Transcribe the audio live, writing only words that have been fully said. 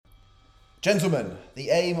Gentlemen, the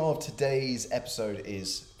aim of today's episode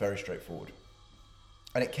is very straightforward.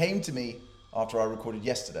 And it came to me after I recorded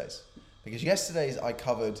yesterday's. Because yesterday's I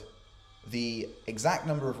covered the exact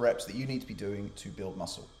number of reps that you need to be doing to build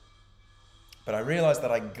muscle. But I realized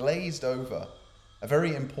that I glazed over a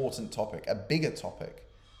very important topic, a bigger topic,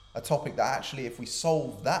 a topic that actually, if we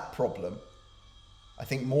solve that problem, I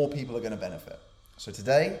think more people are going to benefit. So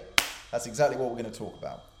today, that's exactly what we're going to talk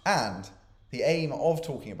about. And the aim of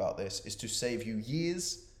talking about this is to save you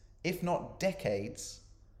years, if not decades,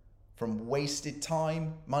 from wasted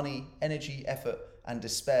time, money, energy, effort, and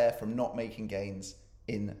despair from not making gains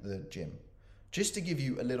in the gym. Just to give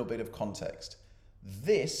you a little bit of context,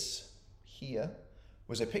 this here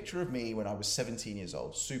was a picture of me when I was 17 years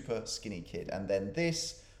old, super skinny kid. And then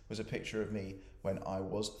this was a picture of me when I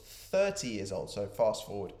was 30 years old. So fast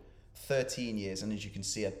forward 13 years. And as you can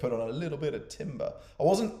see, I'd put on a little bit of timber. I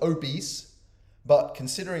wasn't obese, but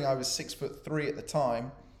considering I was 6'3" at the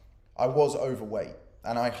time, I was overweight.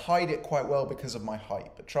 And I hide it quite well because of my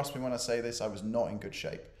height. But trust me when I say this, I was not in good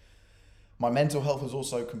shape. My mental health was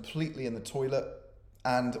also completely in the toilet.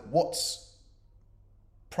 And what's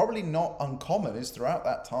probably not uncommon is throughout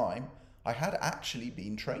that time, I had actually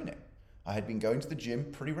been training. I had been going to the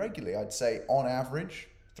gym pretty regularly. I'd say on average,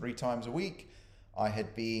 3 times a week. I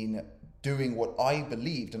had been doing what I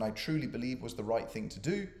believed, and I truly believe was the right thing to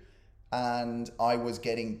do. And I was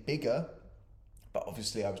getting bigger, but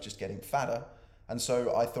obviously I was just getting fatter. And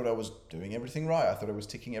so I thought I was doing everything right. I thought I was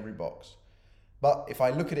ticking every box. But if I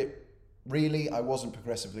look at it, really, I wasn't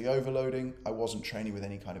progressively overloading. I wasn't training with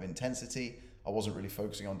any kind of intensity. I wasn't really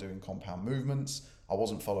focusing on doing compound movements. I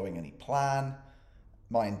wasn't following any plan.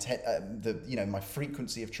 My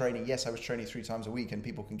frequency of training, yes, I was training 3 times a week, and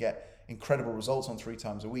people can get incredible results on 3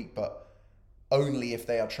 times a week, but only if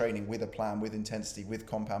they are training with a plan, with intensity, with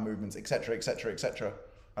compound movements, etc., etc., etc.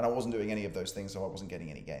 And I wasn't doing any of those things, so I wasn't getting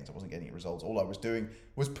any gains. I wasn't getting any results. All I was doing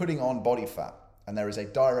was putting on body fat. And there is a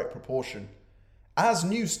direct proportion, as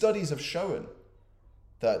new studies have shown,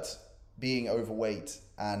 that being overweight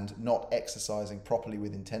and not exercising properly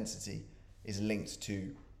with intensity is linked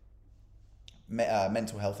to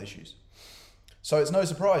mental health issues. So it's no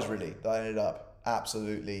surprise, really, that I ended up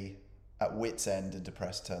absolutely at wit's end and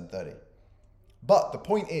depressed turned 30. But the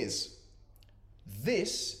point is,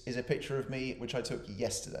 this is a picture of me which I took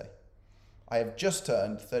yesterday. I have just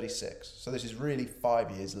turned 36, so this is really 5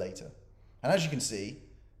 years later. And as you can see,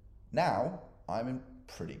 now I'm in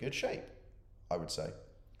pretty good shape, I would say.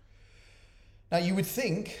 Now you would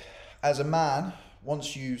think, as a man,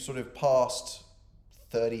 once you sort of passed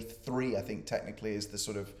 33, I think technically is the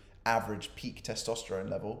sort of average peak testosterone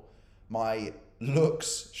level, my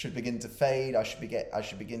looks should begin to fade, I should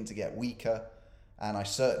begin to get weaker, and I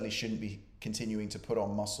certainly shouldn't be continuing to put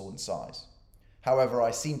on muscle and size. However,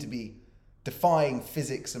 I seem to be defying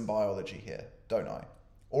physics and biology here, don't I?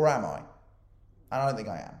 Or am I? And I don't think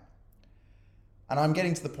I am. And I'm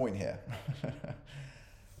getting to the point here.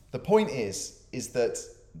 The point is that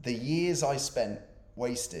the years I spent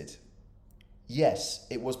wasted, yes,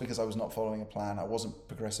 it was because I was not following a plan, I wasn't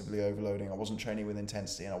progressively overloading, I wasn't training with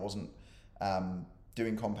intensity, and I wasn't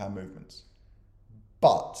doing compound movements.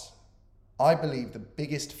 But I believe the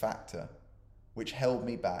biggest factor which held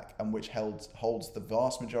me back and which holds the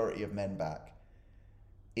vast majority of men back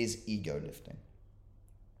is ego lifting.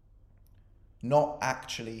 Not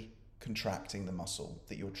actually contracting the muscle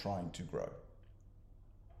that you're trying to grow.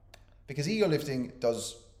 Because ego lifting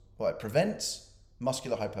it prevents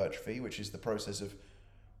muscular hypertrophy, which is the process of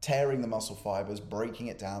tearing the muscle fibers, breaking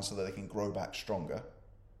it down so that they can grow back stronger.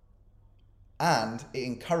 And it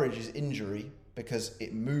encourages injury because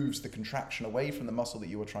it moves the contraction away from the muscle that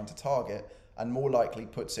you were trying to target and more likely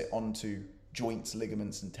puts it onto joints,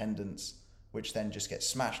 ligaments, and tendons, which then just get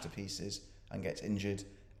smashed to pieces and gets injured.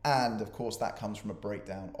 And of course, that comes from a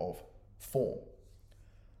breakdown of form.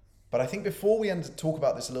 But I think before we talk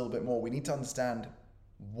about this a little bit more, we need to understand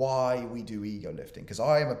why we do ego lifting. Because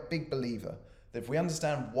I am a big believer that if we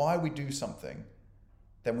understand why we do something,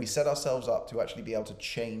 then we set ourselves up to actually be able to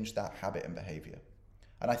change that habit and behavior.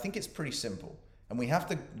 And I think it's pretty simple. And we have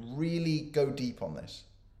to really go deep on this,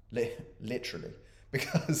 literally,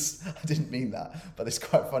 because I didn't mean that, but it's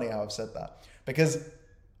quite funny how I've said that. Because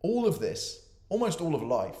all of this, almost all of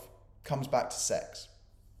life, comes back to sex.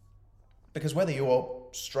 Because whether you're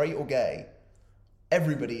straight or gay,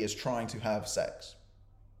 everybody is trying to have sex.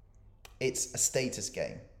 It's a status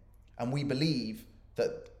game. And we believe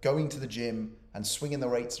that going to the gym and swinging the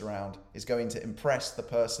weights around is going to impress the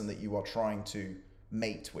person that you are trying to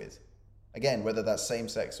mate with. Again, whether that's same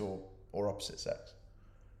sex or opposite sex.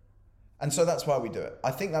 And so that's why we do it.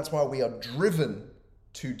 I think that's why we are driven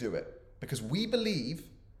to do it. because we believe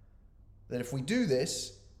that if we do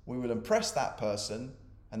this, we will impress that person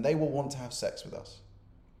and they will want to have sex with us.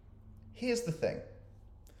 Here's the thing.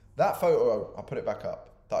 That photo, I'll put it back up,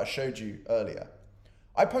 that I showed you earlier,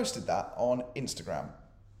 I posted that on Instagram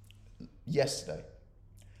yesterday.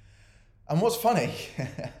 And what's funny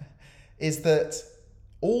is that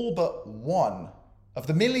all but one of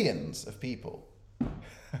the millions of people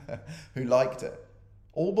who liked it,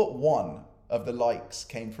 all but one of the likes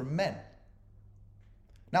came from men.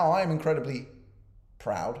 Now, I am incredibly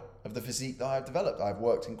proud of the physique that I've developed. I've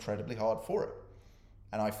worked incredibly hard for it.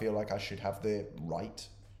 And I feel like I should have the right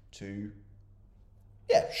to,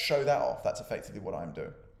 show that off. That's effectively what I'm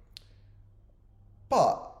doing.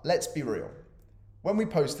 But let's be real. When we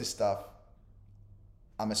post this stuff,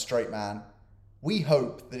 I'm a straight man. We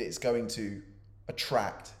hope that it's going to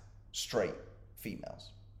attract straight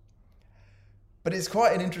females. But it's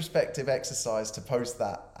quite an introspective exercise to post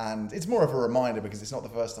that. And it's more of a reminder because it's not the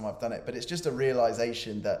first time I've done it, but it's just a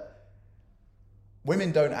realization that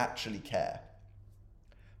women don't actually care.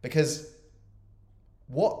 Because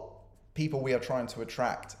what people we are trying to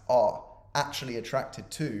attract are actually attracted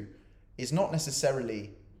to is not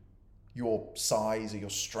necessarily your size or your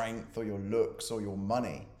strength or your looks or your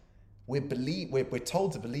money. We're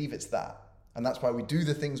told to believe it's that. And that's why we do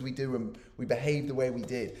the things we do and we behave the way we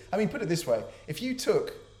did. I mean, put it this way. If you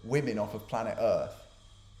took women off of planet Earth,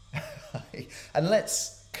 and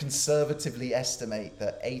let's conservatively estimate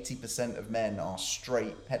that 80% of men are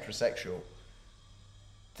straight heterosexual,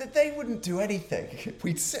 that they wouldn't do anything.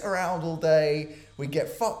 We'd sit around all day, we'd get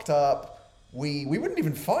fucked up, we wouldn't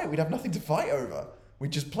even fight, we'd have nothing to fight over.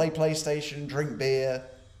 We'd just play PlayStation, drink beer,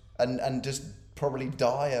 and just probably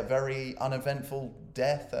die a very uneventful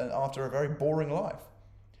death after a very boring life.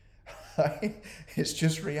 It's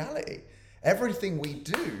just reality. Everything we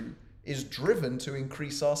do is driven to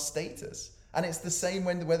increase our status. And it's the same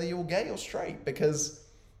whether you're gay or straight, because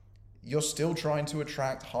you're still trying to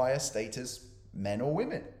attract higher status men or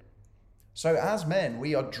women. So as men,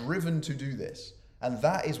 we are driven to do this. And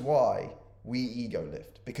that is why we ego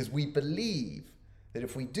lift, because we believe that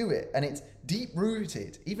if we do it, and it's deep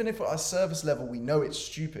rooted, even if at a surface level we know it's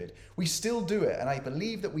stupid, we still do it. And I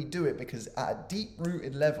believe that we do it because at a deep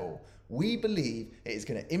rooted level, we believe it is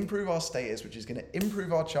going to improve our status, which is going to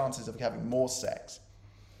improve our chances of having more sex.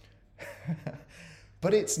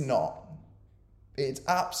 But it's not. It's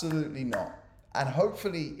absolutely not. And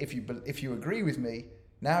hopefully, if you agree with me,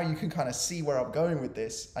 now you can kind of see where I'm going with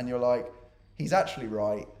this, and you're like, he's actually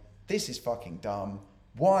right. This is fucking dumb.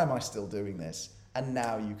 Why am I still doing this? And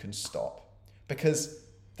now you can stop. Because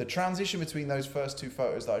the transition between those first two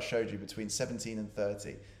photos that I showed you, between 17 and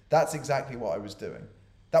 30, that's exactly what I was doing.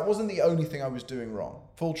 That wasn't the only thing I was doing wrong.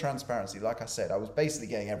 Full transparency, like I said, I was basically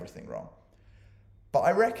getting everything wrong. But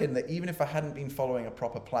I reckon that even if I hadn't been following a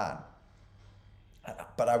proper plan,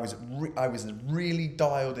 but I was really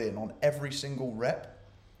dialed in on every single rep,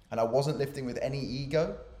 and I wasn't lifting with any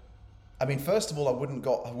ego. I mean, first of all, I wouldn't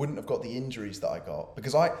have got the injuries that I got,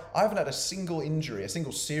 because I haven't had a single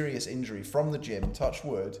serious injury from the gym, touch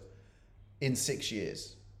wood, in 6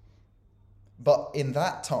 years. But in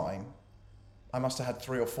that time, I must have had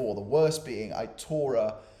 3 or 4. The worst being I tore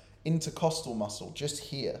a intercostal muscle just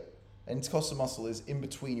here. Intercostal muscle is in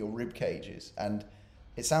between your rib cages, and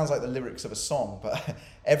it sounds like the lyrics of a song, but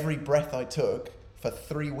every breath I took for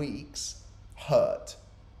 3 weeks hurt.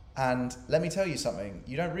 And let me tell you something,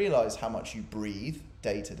 you don't realize how much you breathe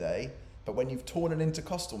day to day, but when you've torn an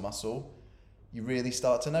intercostal muscle, you really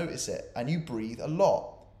start to notice it, and you breathe a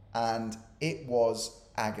lot. And it was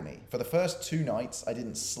agony. For the first 2 nights, I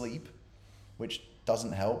didn't sleep, which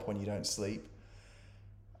doesn't help when you don't sleep.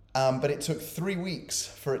 But it took 3 weeks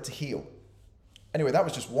for it to heal. Anyway, that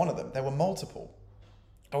was just one of them. There were multiple.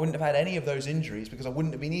 I wouldn't have had any of those injuries because I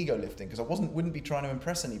wouldn't have been ego lifting, because I wouldn't be trying to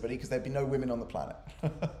impress anybody, because there'd be no women on the planet.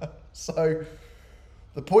 So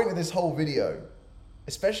the point of this whole video,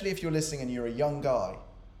 especially if you're listening and you're a young guy,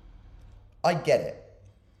 I get it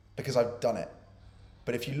because I've done it.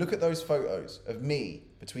 But if you look at those photos of me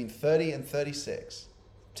between 30 and 36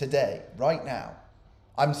 today, right now,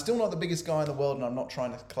 I'm still not the biggest guy in the world, and I'm not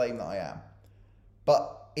trying to claim that I am.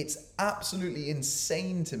 But it's absolutely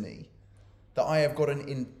insane to me that I have gotten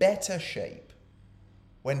in better shape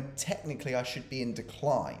when technically I should be in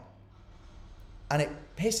decline. And it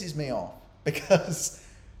pisses me off, because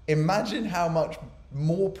imagine how much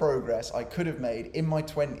more progress I could have made in my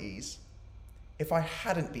 20s if I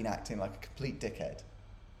hadn't been acting like a complete dickhead.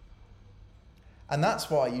 And that's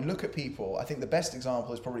why you look at people, I think the best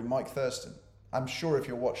example is probably Mike Thurston. I'm sure if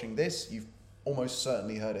you're watching this, you've almost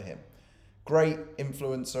certainly heard of him. Great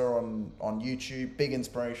influencer on YouTube, big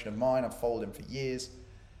inspiration of mine. I've followed him for years.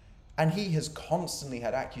 And he has constantly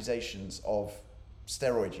had accusations of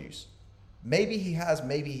steroid use. Maybe he has,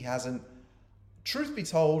 maybe he hasn't. Truth be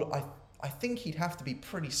told, I think he'd have to be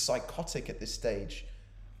pretty psychotic at this stage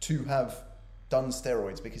to have done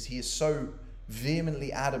steroids, because he is so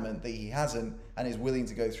vehemently adamant that he hasn't and is willing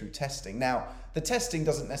to go through testing. Now, the testing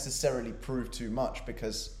doesn't necessarily prove too much,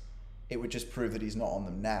 because it would just prove that he's not on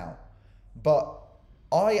them now. But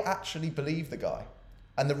I actually believe the guy.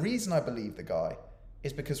 And the reason I believe the guy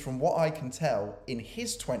is because from what I can tell, in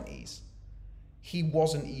his 20s, he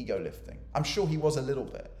wasn't ego lifting. I'm sure he was a little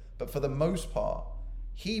bit, but for the most part,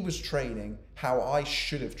 he was training how I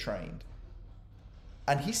should have trained.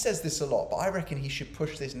 And he says this a lot, but I reckon he should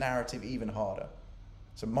push this narrative even harder.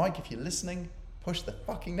 So Mike, if you're listening, push the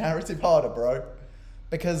fucking narrative harder, bro.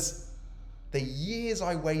 Because the years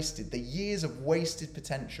I wasted, the years of wasted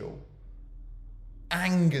potential,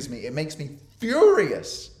 angers me. It makes me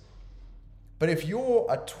furious. But if you're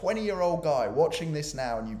a 20-year-old guy watching this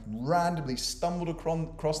now and you've randomly stumbled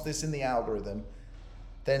across this in the algorithm,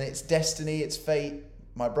 then it's destiny, it's fate.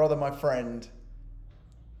 My brother, my friend,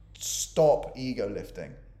 stop ego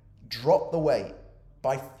lifting. Drop the weight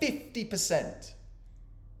by 50%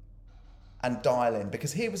 and dial in.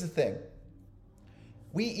 Because here was the thing.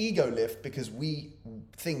 We ego lift because we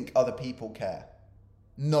think other people care.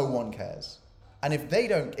 No one cares. And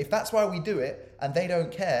if that's why we do it and they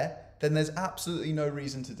don't care, then there's absolutely no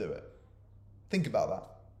reason to do it. Think about that.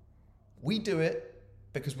 We do it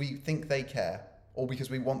because we think they care, or because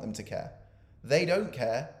we want them to care. They don't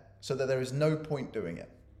care, so that there is no point doing it.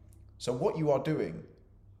 So what you are doing,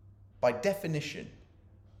 by definition,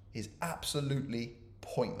 is absolutely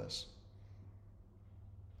pointless.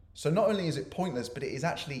 So not only is it pointless, but it is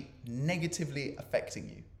actually negatively affecting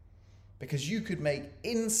you. Because you could make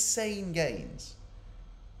insane gains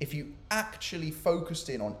if you actually focused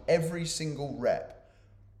in on every single rep.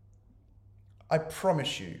 I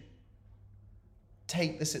promise you,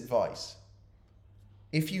 take this advice.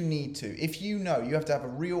 If you need to, if you know, you have to have a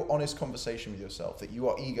real honest conversation with yourself that you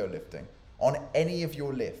are ego lifting on any of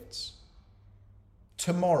your lifts.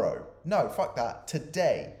 Tomorrow, no, fuck that,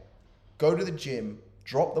 today, go to the gym,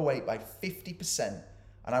 drop the weight by 50%,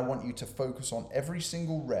 and I want you to focus on every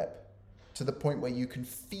single rep to the point where you can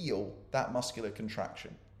feel that muscular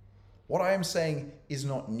contraction. What I am saying is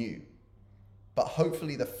not new, but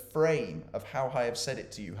hopefully the frame of how I have said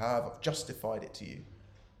it to you, how I've justified it to you,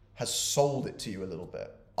 has sold it to you a little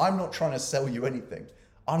bit. I'm not trying to sell you anything.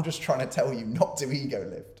 I'm just trying to tell you not to ego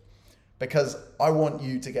lift, because I want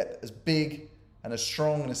you to get as big and as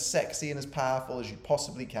strong and as sexy and as powerful as you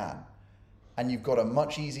possibly can. And you've got a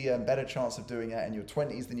much easier and better chance of doing it in your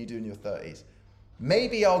 20s than you do in your 30s.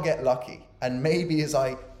 Maybe I'll get lucky, and maybe as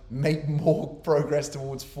I make more progress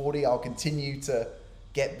towards 40, I'll continue to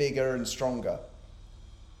get bigger and stronger.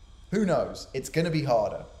 Who knows? It's going to be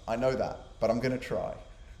harder. I know that, but I'm going to try.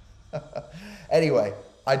 Anyway,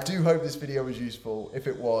 I do hope this video was useful. If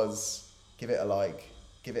it was, give it a like,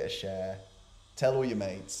 give it a share, tell all your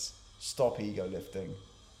mates, stop ego lifting.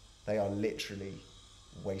 They are literally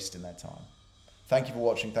wasting their time. Thank you for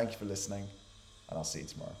watching. Thank you for listening, and I'll see you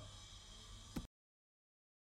tomorrow.